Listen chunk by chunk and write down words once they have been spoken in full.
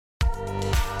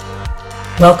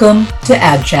Welcome to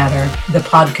Ad Chatter, the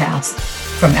podcast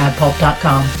from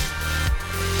adpulp.com.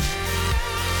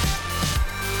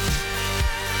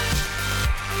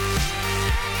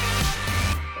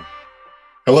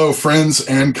 Hello, friends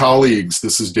and colleagues.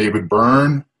 This is David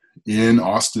Byrne in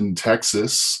Austin,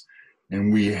 Texas,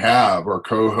 and we have our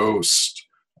co-host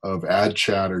of Ad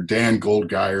Chatter, Dan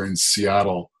Goldgeier in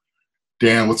Seattle.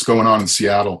 Dan, what's going on in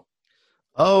Seattle?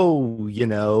 Oh,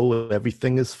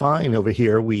 everything is fine over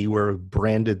here. We were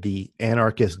branded the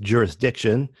anarchist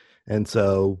jurisdiction, and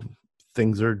so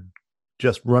things are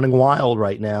just running wild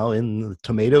right now. And the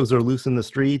tomatoes are loose in the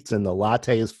streets, and the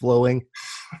latte is flowing.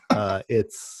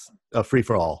 It's a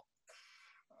free-for-all.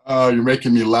 Oh, you're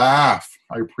making me laugh.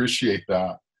 I appreciate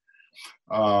that.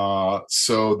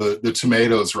 So the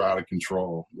tomatoes are out of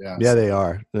control. Yes. Yeah, they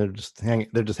are. They're just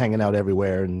hanging out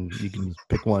everywhere, and you can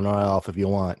pick one off if you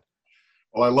want.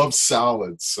 Well, I love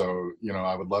salads, so,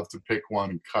 I would love to pick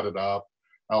one and cut it up.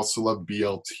 I also love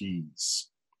BLTs.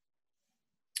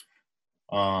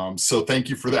 So thank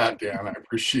you for that, Dan. I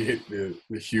appreciate the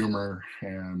humor,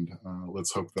 and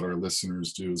let's hope that our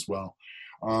listeners do as well.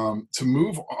 To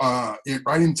move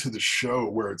right into the show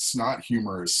where it's not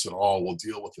humorous at all, we'll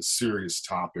deal with a serious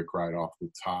topic right off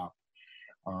the top.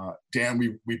 Dan,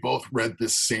 we both read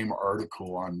this same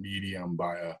article on Medium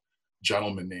by a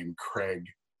gentleman named Craig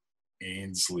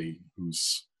Ainsley,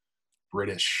 who's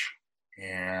British,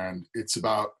 and it's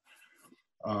about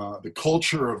the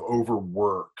culture of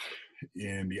overwork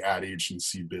in the ad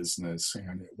agency business.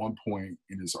 And at one point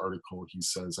in his article, he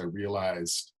says, "I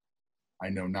realized I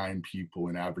know 9 people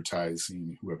in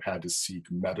advertising who have had to seek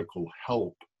medical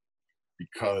help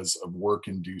because of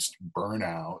work-induced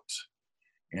burnout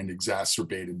and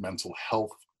exacerbated mental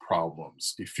health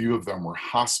problems. A few of them were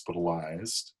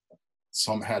hospitalized.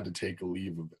 Some had to take a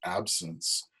leave of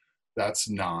absence. That's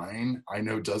 9. I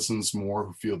know dozens more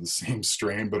who feel the same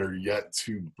strain but are yet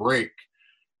to break."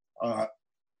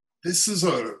 This is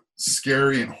a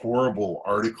scary and horrible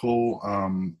article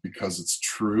because it's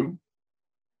true.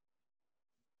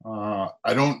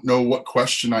 I don't know what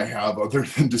question I have other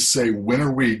than to say, when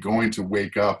are we going to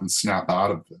wake up and snap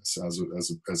out of this as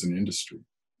an industry?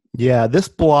 Yeah, this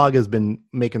blog has been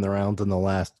making the rounds in the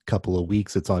last couple of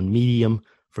weeks. It's on Medium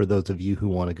for those of you who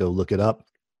want to go look it up.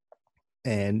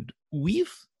 And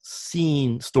we've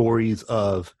seen stories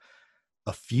of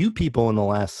a few people in the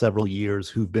last several years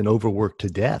who've been overworked to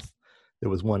death. There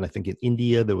was one, I think, in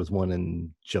India. There was one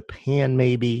in Japan,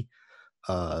 maybe.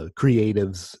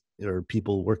 Creatives or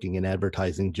people working in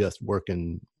advertising just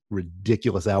working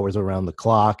ridiculous hours around the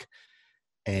clock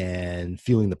and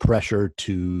feeling the pressure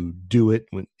to do it.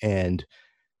 And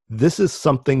this is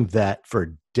something that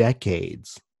for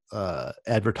decades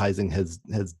advertising has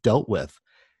dealt with.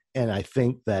 And I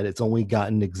think that it's only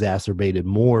gotten exacerbated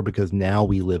more because now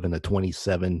we live in a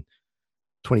 24/7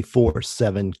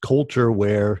 culture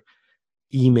where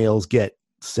emails get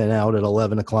sent out at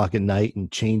 11 o'clock at night and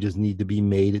changes need to be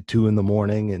made at 2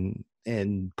 a.m.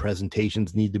 and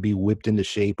presentations need to be whipped into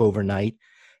shape overnight.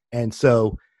 And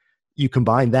so you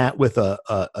combine that with a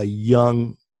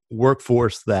young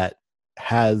workforce that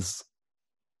has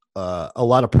a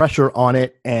lot of pressure on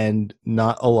it and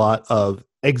not a lot of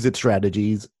exit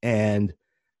strategies, and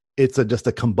it's just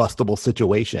a combustible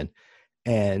situation.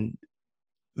 And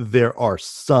there are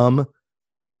some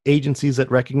agencies that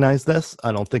recognize this.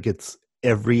 I don't think it's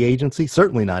every agency,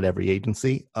 certainly not every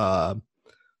agency, but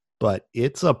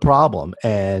it's a problem.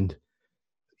 And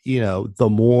the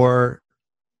more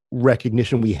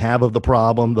recognition we have of the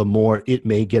problem, the more it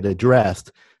may get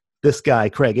addressed. This guy,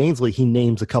 Craig Ainsley, he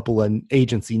names a couple of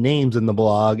agency names in the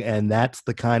blog, and that's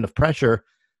the kind of pressure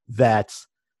that's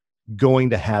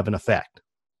going to have an effect.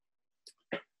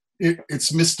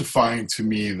 It's mystifying to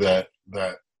me that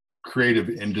creative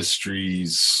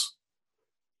industries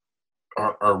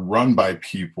are run by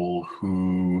people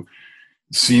who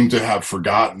seem to have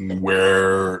forgotten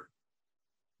where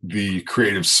the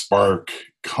creative spark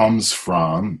comes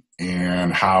from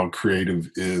and how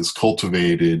creative is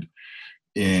cultivated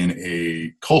in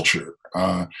a culture.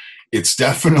 It's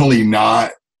definitely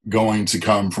not going to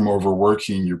come from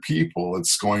overworking your people.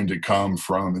 It's going to come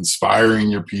from inspiring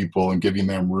your people and giving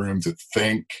them room to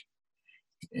think.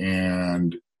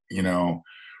 And,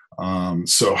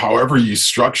 so however you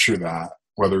structure that,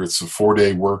 whether it's a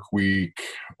 4-day work week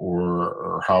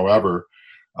or however,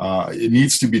 it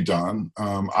needs to be done.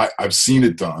 I've seen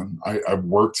it done. I've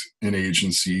worked in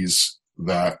agencies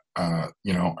that,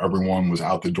 everyone was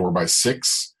out the door by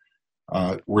 6.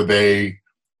 Were they,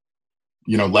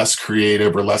 less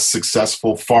creative or less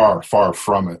successful? Far, far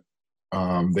from it.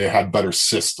 They had better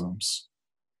systems.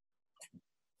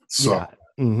 So,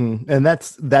 And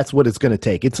that's what it's going to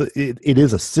take. It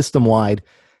is a system-wide,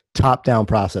 top-down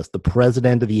process. The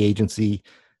president of the agency,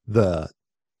 the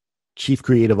chief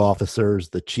creative officers,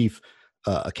 the chief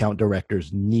account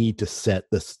directors need to set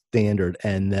the standard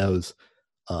and those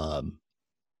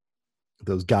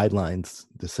guidelines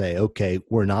to say, okay,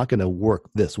 we're not going to work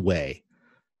this way.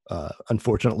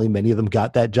 Unfortunately, many of them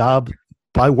got that job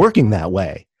by working that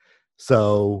way.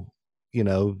 So,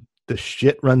 the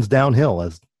shit runs downhill,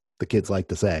 as the kids like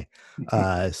to say.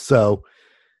 So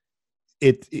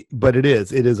but it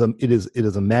is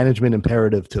a management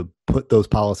imperative to put those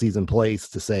policies in place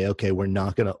to say, okay, we're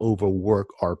not going to overwork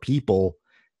our people,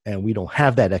 and we don't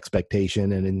have that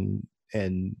expectation,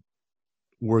 and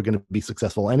we're going to be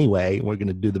successful anyway. We're going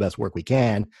to do the best work we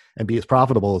can and be as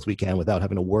profitable as we can without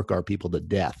having to work our people to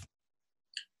death.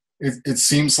 It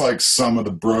seems like some of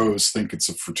the bros think it's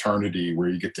a fraternity where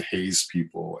you get to haze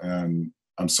people, and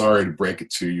I'm sorry to break it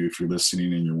to you if you're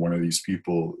listening and you're one of these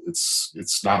people.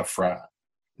 It's not a frat.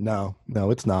 No,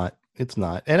 it's not. It's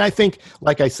not. And I think,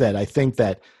 like I said, I think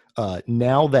that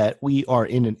now that we are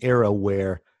in an era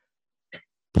where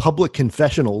public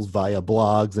confessionals via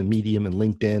blogs and Medium and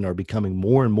LinkedIn are becoming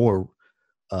more and more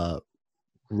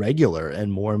regular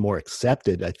and more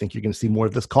accepted, I think you're going to see more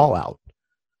of this call out.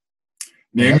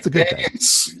 That's a good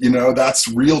thing. That's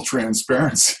real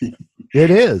transparency. It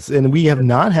is. And we have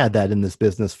not had that in this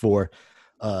business for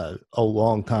a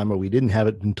long time, or we didn't have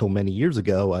it until many years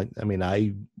ago.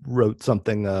 I wrote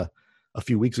something a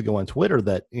few weeks ago on Twitter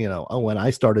that, when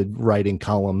I started writing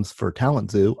columns for Talent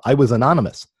Zoo, I was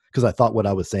anonymous because I thought what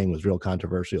I was saying was real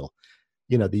controversial.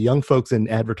 The young folks in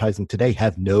advertising today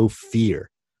have no fear,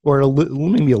 or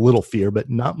maybe a little fear, but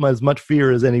not as much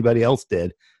fear as anybody else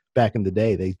did back in the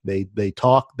day. They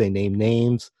talk, they name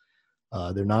names.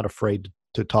 They're not afraid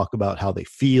to talk about how they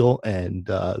feel and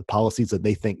policies that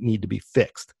they think need to be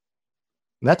fixed.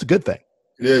 And that's a good thing.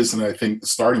 It is. And I think the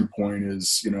starting point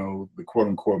is, the quote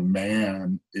unquote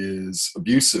man is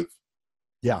abusive.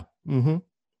 Yeah. Mm-hmm.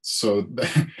 So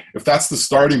if that's the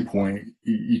starting point,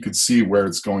 you could see where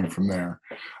it's going from there.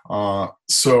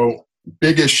 So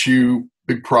big issue,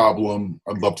 big problem.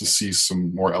 I'd love to see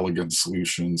some more elegant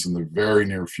solutions in the very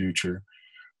near future.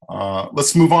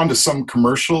 Let's move on to some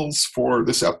commercials for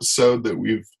this episode that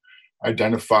we've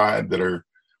identified that are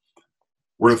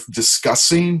worth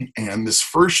discussing. And this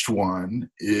first one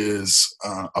is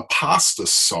a pasta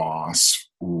sauce,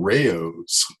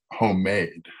 Rao's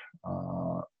Homemade,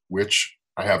 which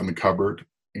I have in the cupboard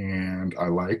and I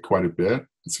like quite a bit.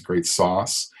 It's a great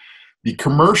sauce. The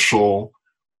commercial,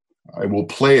 I will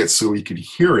play it so you can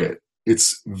hear it.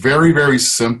 It's very, very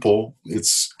simple.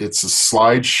 It's a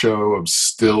slideshow of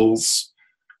stills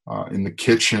in the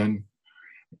kitchen.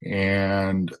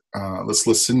 And let's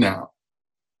listen now.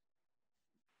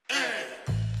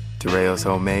 To Rao's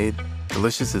Homemade,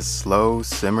 delicious is slow,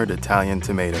 simmered Italian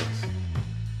tomatoes.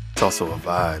 It's also a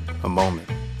vibe, a moment,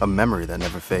 a memory that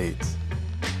never fades.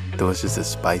 Delicious is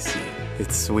spicy,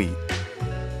 it's sweet.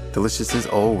 Delicious is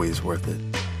always worth it.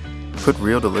 Put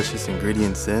real delicious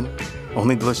ingredients in,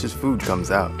 only delicious food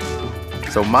comes out.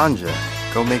 So manja,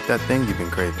 go make that thing you've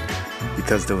been craving.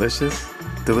 Because delicious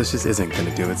isn't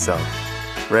gonna do itself.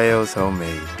 Rao's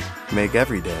Homemade. Make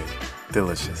every day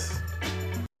delicious.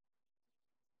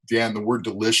 Dan, the word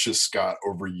delicious got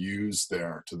overused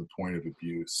there to the point of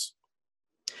abuse.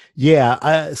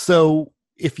 Yeah. So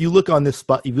if you look on this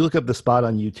spot, if you look up the spot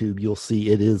on YouTube, you'll see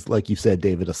it is, like you said,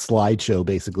 David, a slideshow,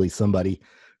 basically somebody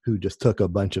who just took a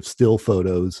bunch of still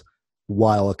photos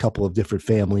while a couple of different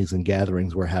families and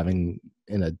gatherings were having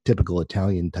in a typical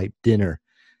Italian type dinner.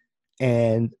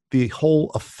 And the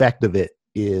whole effect of it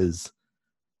is,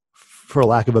 for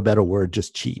lack of a better word,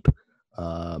 just cheap.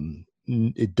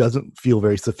 It doesn't feel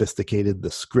very sophisticated.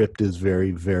 The script is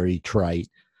very, very trite.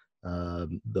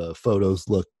 The photos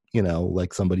look,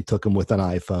 like somebody took them with an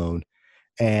iPhone.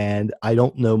 And I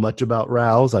don't know much about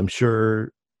Rao's. I'm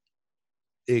sure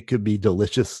it could be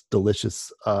delicious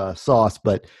sauce,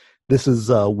 but this is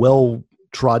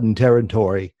well-trodden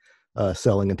territory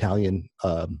selling Italian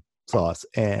sauce.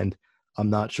 And I'm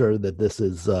not sure that this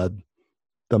is the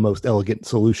most elegant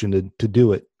solution to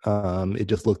do it. It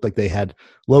just looked like they had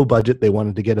low budget. They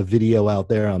wanted to get a video out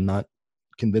there. I'm not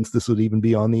convinced this would even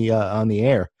be on the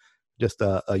air. Just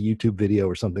a YouTube video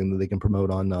or something that they can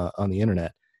promote on the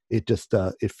internet. It just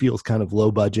it feels kind of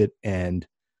low budget, and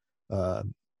I'd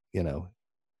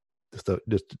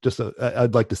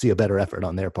like to see a better effort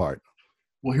on their part.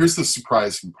 Well, here's the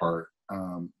surprising part.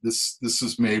 This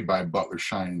is made by Butler,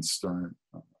 Shine, Stern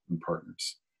and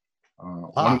Partners.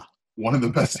 One of the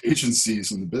best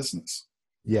agencies in the business.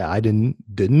 Yeah, I didn't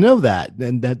know that,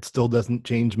 and that still doesn't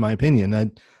change my opinion.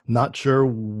 I'm not sure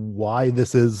why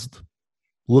this is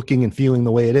looking and feeling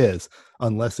the way it is,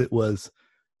 unless it was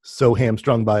so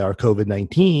hamstrung by our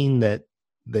COVID-19 that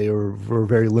there were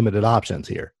very limited options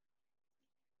here.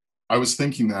 I was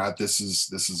thinking that this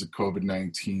is a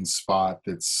COVID-19 spot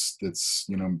that's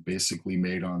basically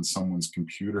made on someone's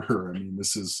computer. I mean,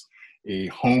 this is a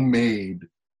homemade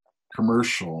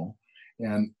commercial,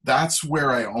 and that's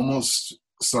where I almost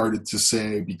started to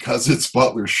say, because it's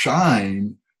Butler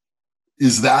Shine,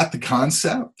 is that the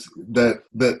concept that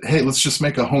hey, let's just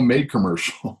make a homemade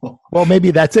commercial? Well,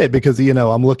 maybe that's it, because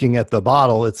I'm looking at the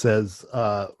bottle. It says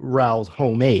Rao's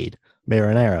Homemade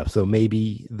Marinara. So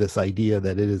maybe this idea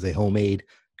that it is a homemade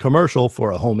commercial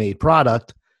for a homemade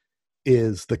product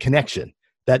is the connection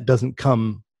that doesn't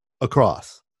come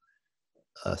across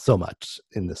so much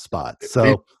in this spot.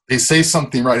 So they say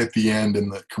something right at the end in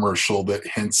the commercial that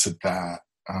hints at that.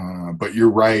 But you're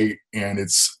right. And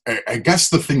I guess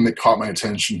the thing that caught my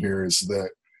attention here is that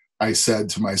I said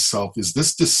to myself, is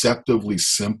this deceptively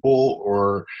simple,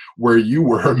 or where you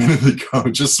were a minute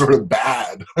ago, just sort of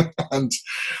bad? And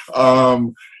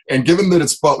given that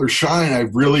it's Butler Shine,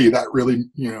 that really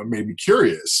made me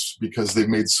curious, because they've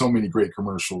made so many great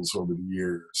commercials over the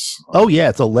years. Oh yeah,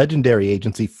 it's a legendary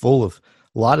agency full of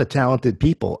a lot of talented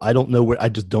people. I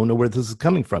just don't know where this is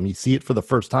coming from. You see it for the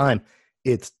first time.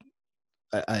 I'm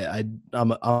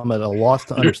at a loss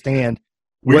to understand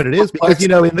what it is, because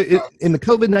in the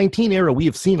COVID-19 era, we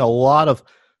have seen a lot of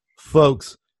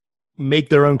folks make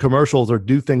their own commercials or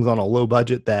do things on a low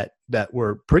budget that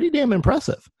were pretty damn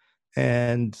impressive.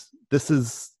 And this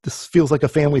feels like a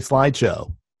family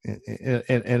slideshow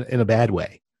in a bad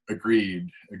way. Agreed.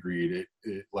 It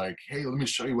like, hey, let me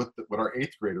show you what our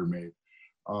 8th grader made.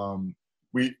 I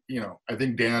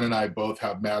think Dan and I both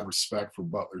have mad respect for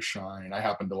Butler Shine. I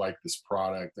happen to like this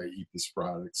product. I eat this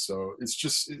product. So it's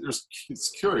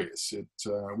curious.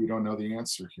 We don't know the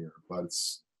answer here, but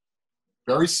it's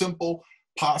very simple,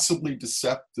 possibly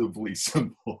deceptively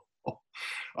simple.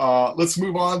 Let's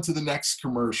move on to the next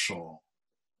commercial.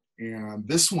 And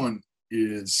this one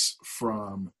is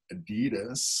from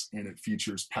Adidas, and it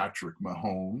features Patrick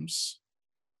Mahomes,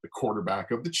 the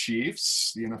quarterback of the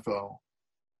Chiefs, the NFL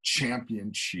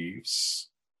champion Chiefs.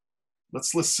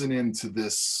 Let's listen into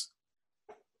this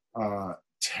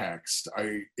text.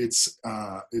 It's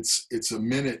a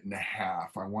minute and a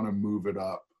half. I want to move it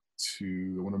up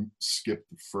I want to skip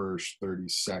the first 30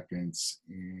 seconds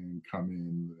and come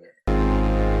in there.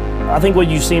 I think what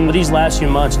you've seen with these last few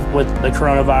months with the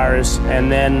coronavirus,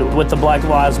 and then with the Black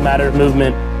Lives Matter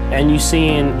movement, and you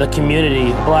seeing the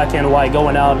community, black and white,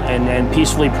 going out and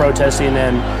peacefully protesting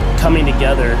and coming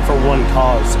together for one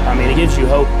cause. I mean, it gives you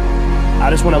hope. I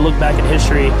just want to look back at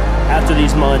history after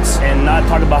these months and not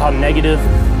talk about how negative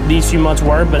these few months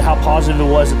were, but how positive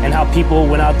it was, and how people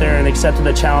went out there and accepted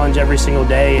the challenge every single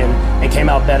day and came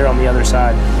out better on the other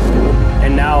side.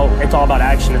 And now it's all about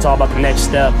action. It's all about the next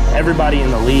step. Everybody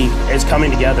in the league is coming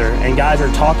together, and guys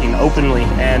are talking openly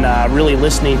and really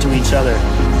listening to each other.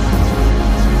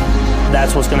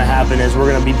 That's what's going to happen, is we're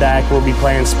going to be back, we'll be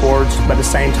playing sports, but at the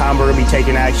same time we're going to be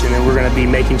taking action, and we're going to be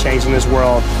making change in this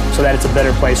world so that it's a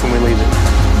better place when we leave it.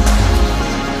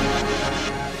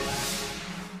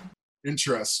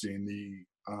 Interesting. The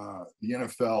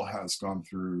NFL has gone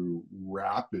through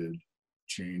rapid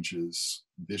changes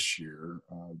this year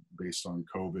based on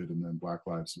COVID and then Black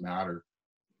Lives Matter.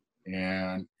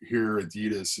 And here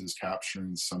Adidas is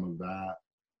capturing some of that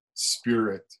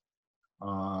spirit.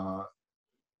 What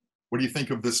do you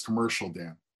think of this commercial,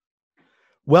 Dan?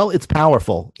 Well, it's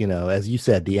powerful. As you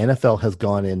said, the NFL has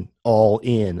gone all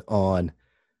in on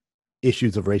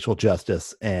issues of racial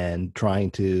justice and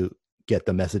trying to get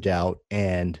the message out,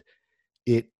 and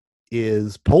it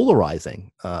is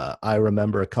polarizing. I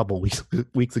remember a couple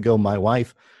weeks ago, my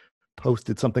wife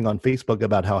posted something on Facebook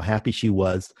about how happy she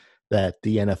was that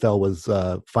the NFL was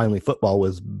finally, football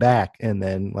was back, and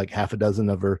then like half a dozen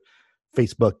of her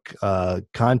Facebook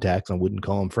contacts, I wouldn't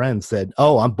call them friends, said,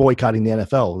 "Oh, I'm boycotting the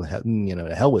NFL.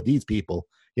 To hell with these people.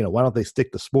 Why don't they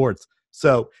stick to sports?"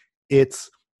 So it's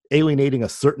alienating a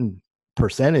certain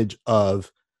percentage of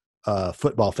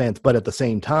football fans, but at the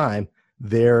same time,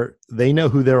 they know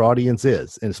who their audience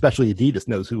is, and especially Adidas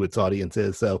knows who its audience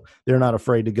is. So they're not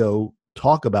afraid to go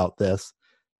talk about this,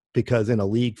 because in a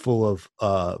league full of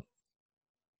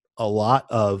a lot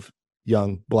of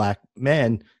young black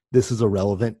men, this is a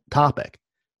relevant topic.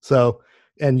 So,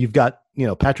 and you've got,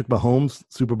 Patrick Mahomes,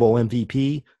 Super Bowl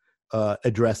MVP,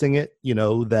 addressing it,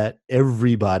 that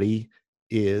everybody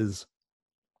is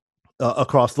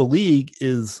across the league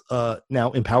is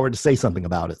now empowered to say something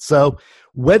about it. So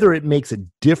whether it makes a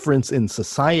difference in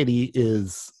society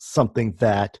is something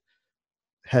that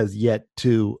has yet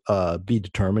to be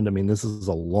determined. I mean, this is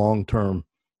a long-term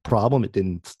problem. It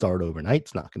didn't start overnight.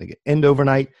 It's not going to end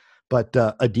overnight. But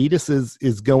Adidas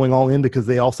is going all in because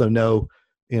they also know,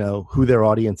 who their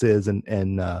audience is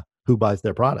and who buys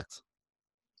their products.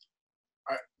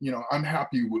 I'm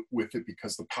happy with it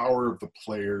because the power of the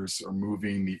players are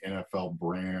moving the NFL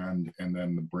brand, and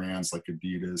then the brands like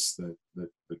Adidas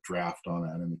that draft on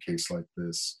that in a case like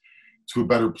this to a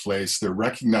better place. They're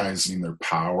recognizing their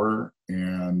power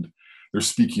and they're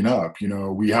speaking up.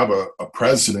 We have a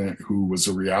president who was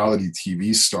a reality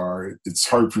TV star. It's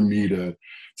hard for me to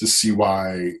see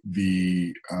why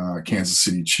the Kansas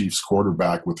City Chiefs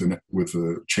quarterback with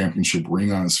a championship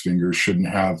ring on his finger shouldn't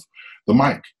have the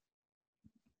mic.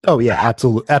 Oh yeah,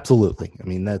 absolutely. I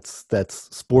mean, that's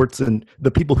sports, and the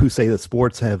people who say that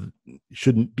sports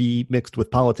shouldn't be mixed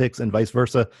with politics and vice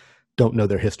versa don't know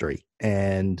their history,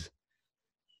 and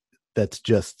that's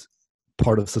just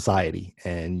part of society.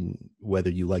 And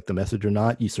whether you like the message or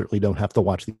not, you certainly don't have to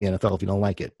watch the NFL if you don't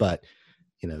like it. But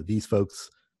these folks,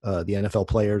 the NFL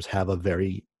players, have a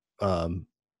very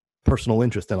personal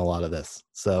interest in a lot of this.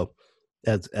 So,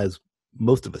 as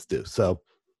most of us do. So,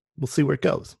 we'll see where it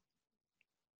goes.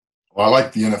 Well, I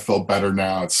like the NFL better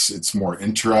now. It's more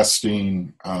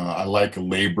interesting. I like a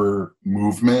labor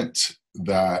movement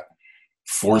that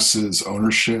forces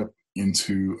ownership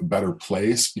into a better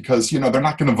place because, they're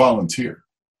not going to volunteer.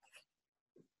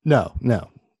 No.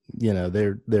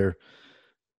 They're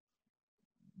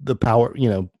the power,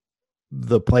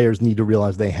 the players need to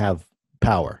realize they have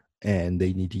power and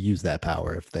they need to use that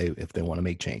power if they want to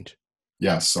make change.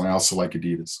 Yes. And I also like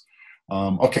Adidas.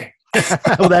 Okay.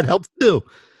 Well, that helps too.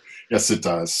 Yes, it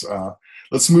does.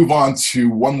 Let's move on to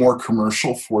one more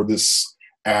commercial for this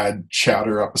Ad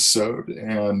Chatter episode.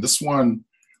 And this one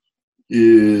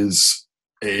is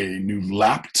a new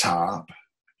laptop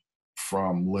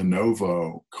from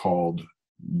Lenovo called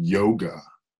Yoga.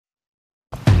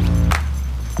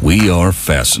 We are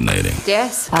fascinating.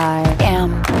 Yes, I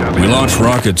am. We launch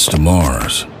rockets to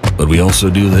Mars, but we also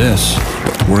do this.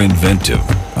 We're inventive,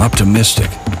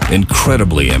 optimistic,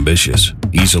 incredibly ambitious,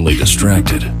 easily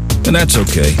distracted. And that's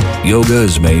okay. Yoga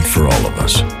is made for all of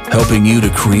us, helping you to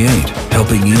create,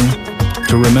 helping you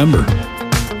to remember,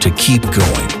 to keep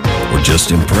going, or just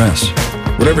impress.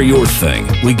 Whatever your thing,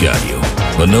 we got you.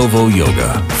 Lenovo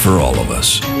Yoga, for all of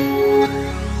us.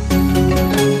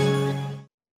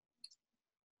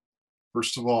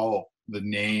 First of all, the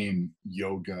name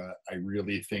Yoga, I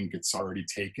really think it's already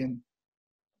taken.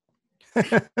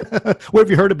 Where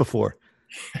have you heard it before?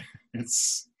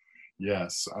 Yes.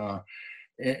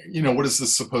 What is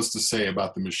this supposed to say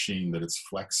about the machine? That it's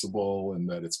flexible and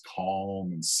that it's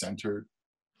calm and centered?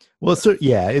 Well,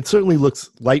 it certainly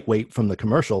looks lightweight from the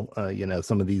commercial.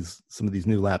 Some of these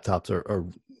new laptops are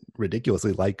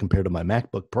ridiculously light compared to my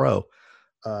MacBook Pro.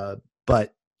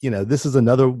 But this is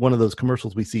another one of those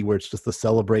commercials we see where it's just the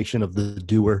celebration of the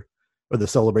doer, or the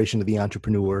celebration of the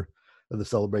entrepreneur, or the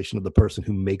celebration of the person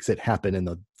who makes it happen. And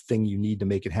the thing you need to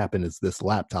make it happen is this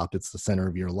laptop. It's the center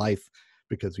of your life.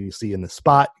 Because you see in the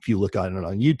spot, if you look at it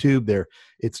on YouTube,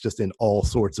 it's just in all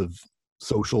sorts of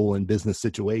social and business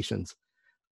situations.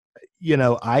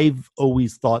 I've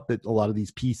always thought that a lot of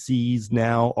these PCs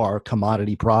now are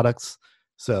commodity products.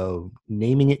 So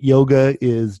naming it Yoga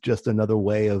is just another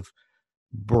way of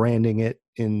branding it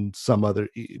in some other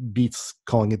beats,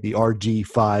 calling it the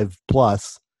RG5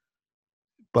 Plus.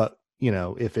 But,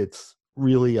 if it's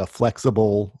really a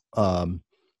flexible,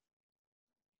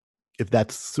 if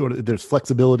that's sort of, there's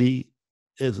flexibility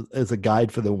as a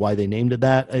guide for why they named it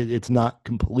that. It's not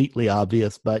completely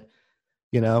obvious, but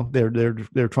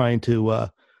they're trying to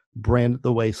brand it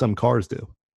the way some cars do.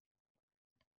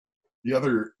 The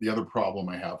other problem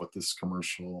I have with this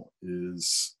commercial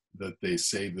is that they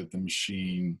say that the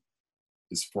machine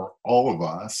is for all of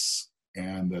us,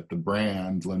 and that the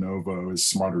brand Lenovo is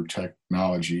smarter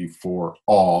technology for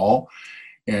all.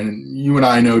 And you and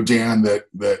I know, Dan,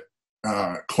 that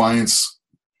clients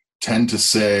tend to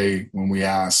say, when we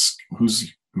ask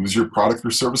who's your product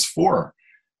or service for,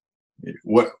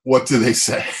 what do they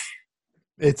say?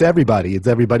 It's everybody. It's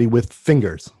everybody with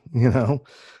fingers. So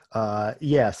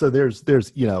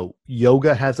there's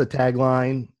Yoga has a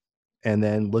tagline, and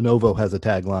then Lenovo has a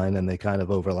tagline, and they kind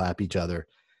of overlap each other.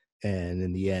 And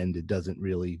in the end, it doesn't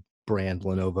really brand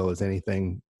Lenovo as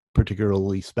anything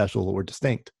particularly special or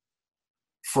distinct.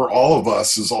 For all of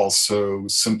us is also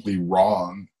simply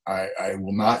wrong. I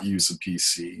will not use a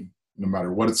PC, no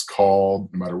matter what it's called,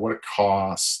 no matter what it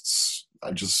costs,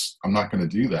 I'm not going to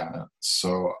do that.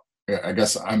 So I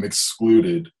guess I'm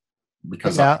excluded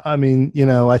because I mean, you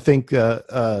know, I think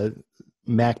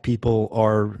Mac people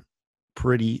are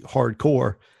pretty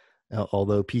hardcore,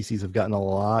 although PCs have gotten a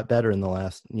lot better in the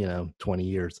last, 20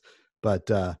 years. But,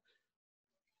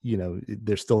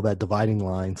 there's still that dividing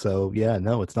line. So, yeah,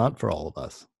 no, it's not for all of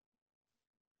us.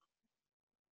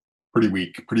 Pretty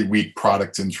weak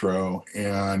product intro.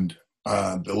 And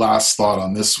the last thought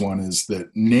on this one is that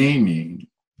naming,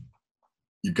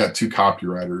 you've got two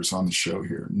copywriters on the show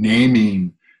here.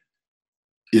 Naming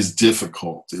is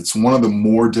difficult. It's one of the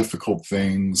more difficult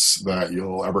things that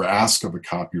you'll ever ask of a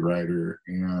copywriter.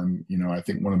 And, I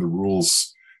think one of the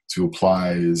rules to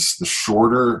apply is the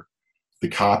shorter the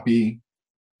copy,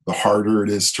 the harder it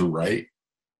is to write.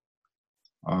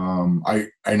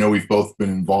 I know we've both been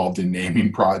involved in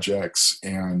naming projects,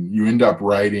 and you end up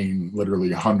writing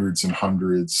literally hundreds and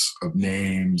hundreds of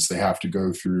names. They have to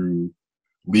go through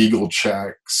legal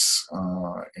checks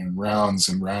and rounds,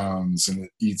 and it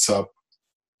eats up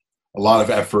a lot of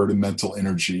effort and mental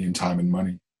energy and time and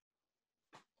money.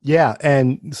 Yeah.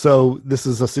 And so this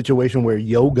is a situation where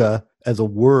yoga as a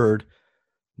word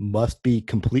must be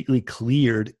completely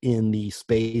cleared in the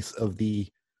space of the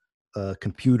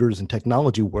computers and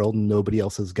technology world, and nobody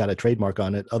else has got a trademark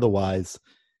on it. Otherwise,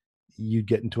 you'd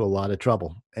get into a lot of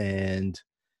trouble. And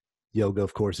yoga,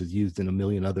 of course, is used in a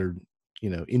million other,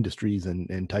 industries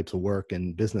and types of work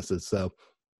and businesses. So,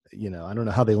 I don't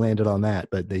know how they landed on that,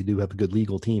 but they do have a good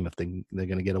legal team if they're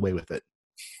going to get away with it.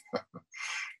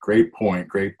 Great point.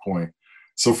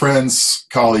 So friends,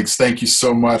 colleagues, thank you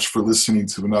so much for listening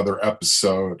to another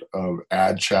episode of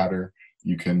Ad Chatter.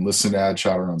 You can listen to Ad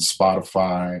Chatter on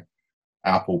Spotify,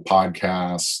 Apple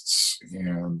Podcasts,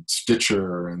 and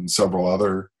Stitcher, and several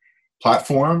other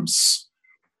platforms.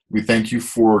 We thank you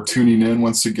for tuning in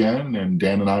once again, and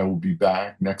Dan and I will be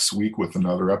back next week with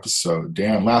another episode.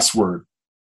 Dan, last word.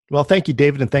 Well, thank you,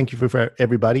 David, and thank you for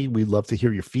everybody. We'd love to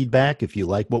hear your feedback. If you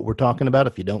like what we're talking about,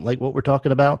 if you don't like what we're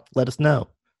talking about, let us know.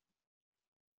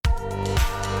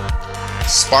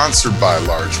 Sponsored by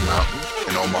Large Mountain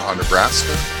in Omaha,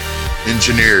 Nebraska.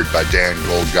 Engineered by Dan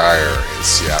Goldgeier in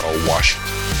Seattle, Washington.